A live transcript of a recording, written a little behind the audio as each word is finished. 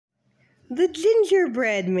The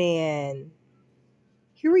gingerbread man.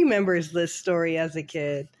 He remembers this story as a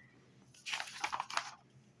kid.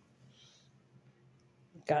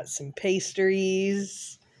 Got some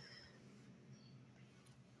pastries.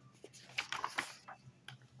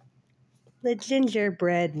 The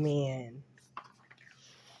gingerbread man.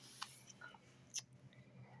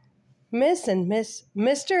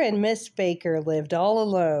 Mr. and Miss Baker lived all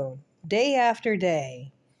alone, day after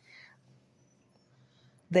day.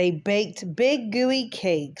 They baked big gooey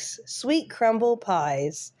cakes, sweet crumble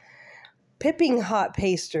pies, piping hot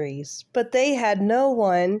pastries, but they had no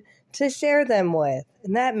one to share them with,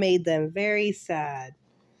 and that made them very sad.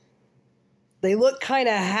 They look kind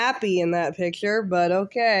of happy in that picture, but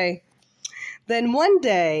okay. Then one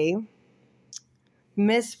day,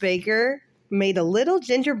 Miss Baker made a little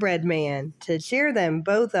gingerbread man to cheer them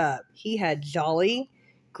both up. He had jolly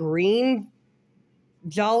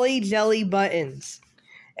jelly buttons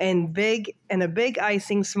and a big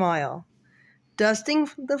icing smile. Dusting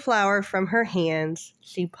the flour from her hands,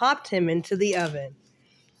 she popped him into the oven.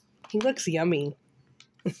 He looks yummy.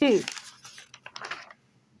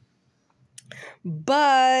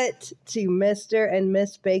 But to Mr. and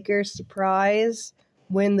Miss Baker's surprise,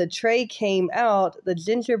 when the tray came out, the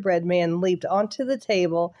gingerbread man leaped onto the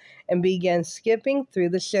table and began skipping through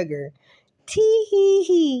the sugar.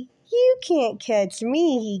 Tee-hee-hee, you can't catch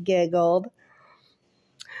me, he giggled.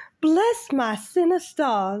 Bless my cinna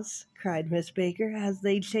stars, cried Miss Baker as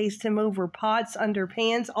they chased him over pots, under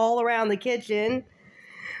pans, all around the kitchen.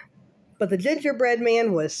 But the gingerbread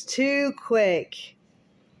man was too quick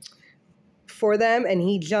for them, and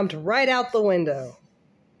he jumped right out the window.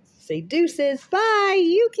 Say deuces, bye,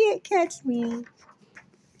 you can't catch me.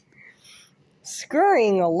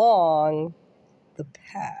 Scurrying along the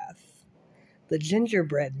path, the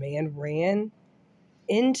gingerbread man ran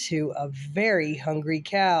into a very hungry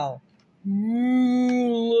cow.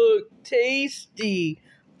 Look tasty,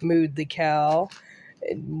 mooed the cow.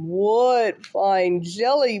 And what fine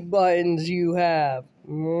jelly buttons you have.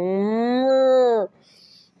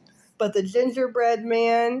 But the gingerbread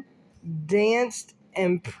man danced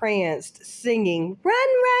and pranced, singing, run,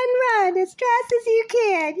 run, run, as fast as you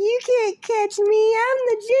can. You can't catch me, I'm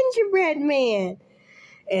the gingerbread man.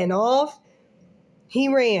 And off he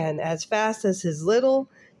ran as fast as his little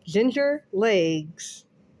gingerbread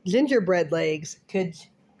legs could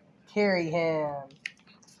carry him.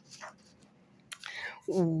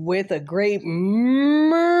 With a great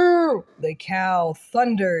moo, the cow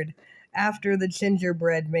thundered after the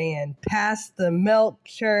gingerbread man, past the milk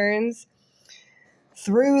churns,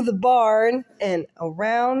 through the barn, and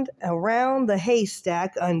around the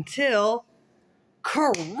haystack until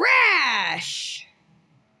crash!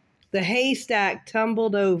 The haystack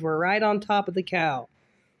tumbled over right on top of the cow.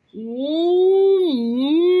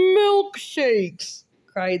 Milkshakes,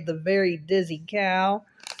 cried the very dizzy cow.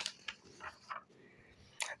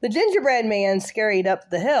 The gingerbread man scurried up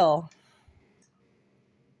the hill.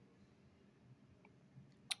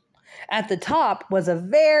 At the top was a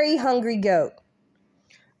very hungry goat.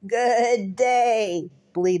 Good day,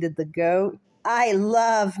 bleated the goat. I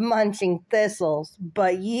love munching thistles,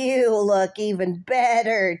 but you look even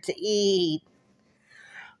better to eat.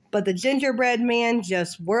 But the gingerbread man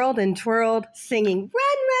just whirled and twirled, singing, run,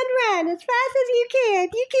 run, run, as fast as you can.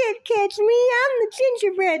 You can't catch me, I'm the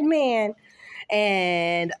gingerbread man.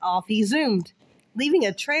 And off he zoomed, leaving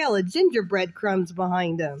a trail of gingerbread crumbs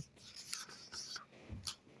behind him.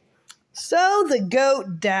 So the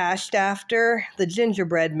goat dashed after the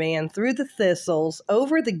gingerbread man through the thistles,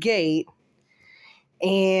 over the gate,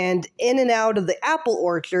 and in and out of the apple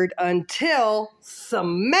orchard until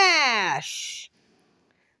smash!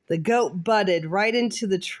 The goat butted right into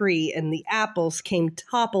the tree, and the apples came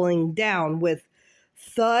toppling down with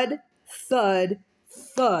thud, thud,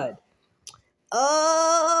 thud.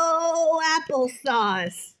 Oh,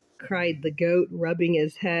 applesauce, cried the goat, rubbing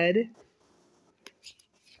his head.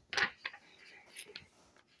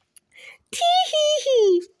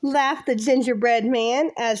 Tee-hee-hee, laughed the gingerbread man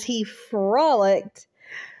as he frolicked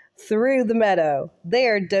through the meadow.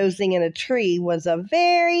 There, dozing in a tree, was a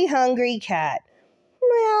very hungry cat.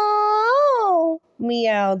 Meow,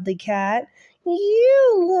 meowed the cat.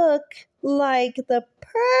 You look like the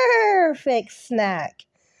perfect snack.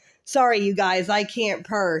 Sorry, you guys, I can't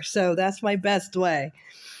purr, so that's my best way.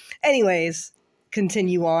 Anyways,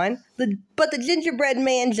 continue on. But the gingerbread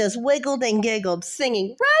man just wiggled and giggled, singing,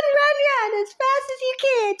 run, run, run, as fast as you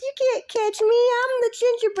can. You can't catch me, I'm the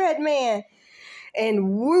gingerbread man. And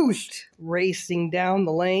whooshed, racing down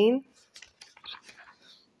the lane.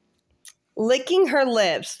 Licking her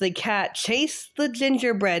lips, the cat chased the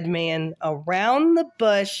gingerbread man around the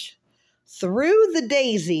bush, through the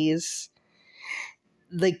daisies,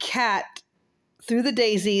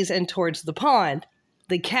 and towards the pond.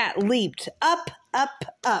 The cat leaped up, up,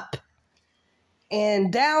 up,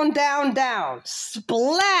 and down, down, down,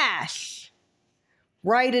 splash,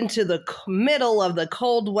 right into the middle of the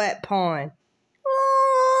cold, wet pond.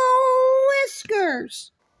 "Oh,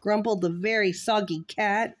 whiskers," grumbled the very soggy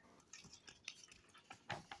cat.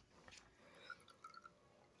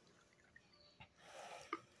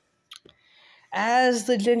 As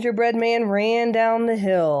the gingerbread man ran down the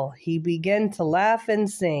hill, he began to laugh and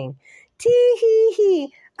sing.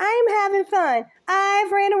 "Tee-hee-hee, I'm having fun.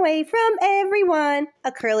 I've ran away from everyone.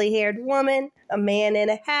 A curly-haired woman, a man in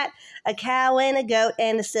a hat, a cow and a goat,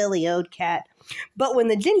 and a silly old cat." But when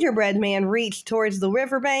the gingerbread man reached towards the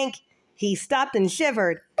riverbank, he stopped and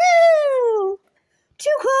shivered. "Boo! Too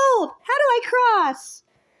cold! How do I cross?"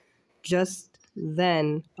 Just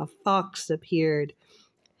then a fox appeared.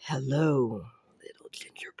 "Hello, little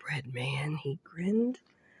gingerbread man," he grinned.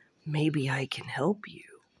 "Maybe I can help you.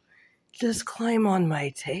 Just climb on my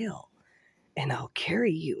tail, and I'll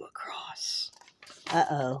carry you across."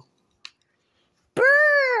 Uh-oh.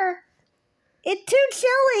 "Brr! It's too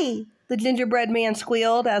chilly," the gingerbread man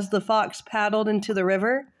squealed as the fox paddled into the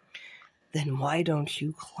river. "Then why don't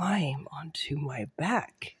you climb onto my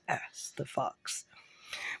back?" asked the fox.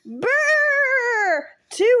 "Brr!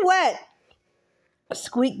 Too wet,"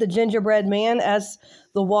 squeaked the gingerbread man as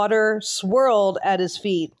the water swirled at his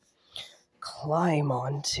feet. "Climb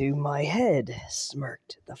onto my head,"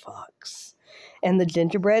 smirked the fox. And the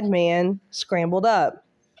gingerbread man scrambled up.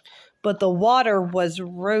 But the water was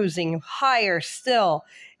rising higher still,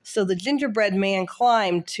 so the gingerbread man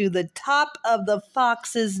climbed to the top of the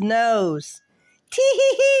fox's nose.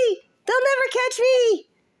 "Tee-hee-hee! They'll never catch me!"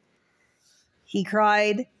 he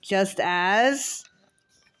cried, just as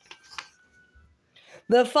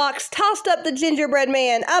the fox tossed up the gingerbread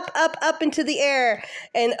man, up, up, up into the air,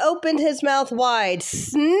 and opened his mouth wide.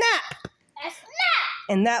 Snap! A snap!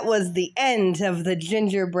 And that was the end of the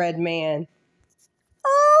gingerbread man.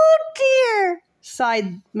 "Oh, dear,"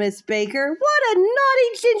 sighed Miss Baker. "What a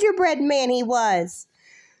naughty gingerbread man he was."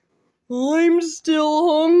 "I'm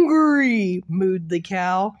still hungry," mooed the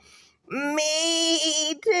cow.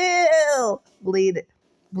 "Me too,"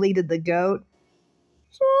 bleated the goat.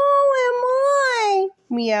 "So am I,"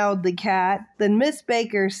 meowed the cat. Then Miss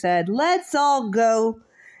Baker said, "Let's all go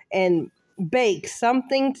and bake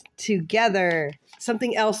something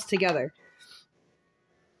else together."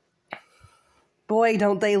 Boy,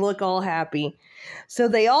 don't they look all happy. So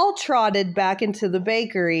they all trotted back into the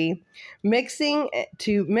bakery, mix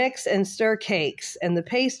and stir cakes and the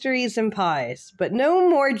pastries and pies, but no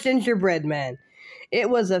more gingerbread men. It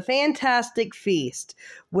was a fantastic feast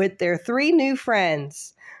with their 3 new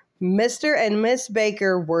friends. Mr. and Miss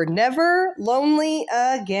Baker were never lonely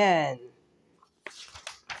again.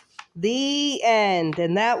 The end.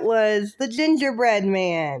 And that was The Gingerbread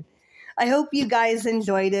Man. I hope you guys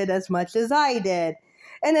enjoyed it as much as I did,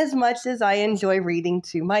 and as much as I enjoy reading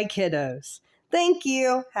to my kiddos. Thank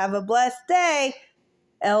you. Have a blessed day.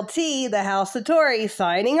 LT, the House of Tori,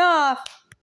 signing off.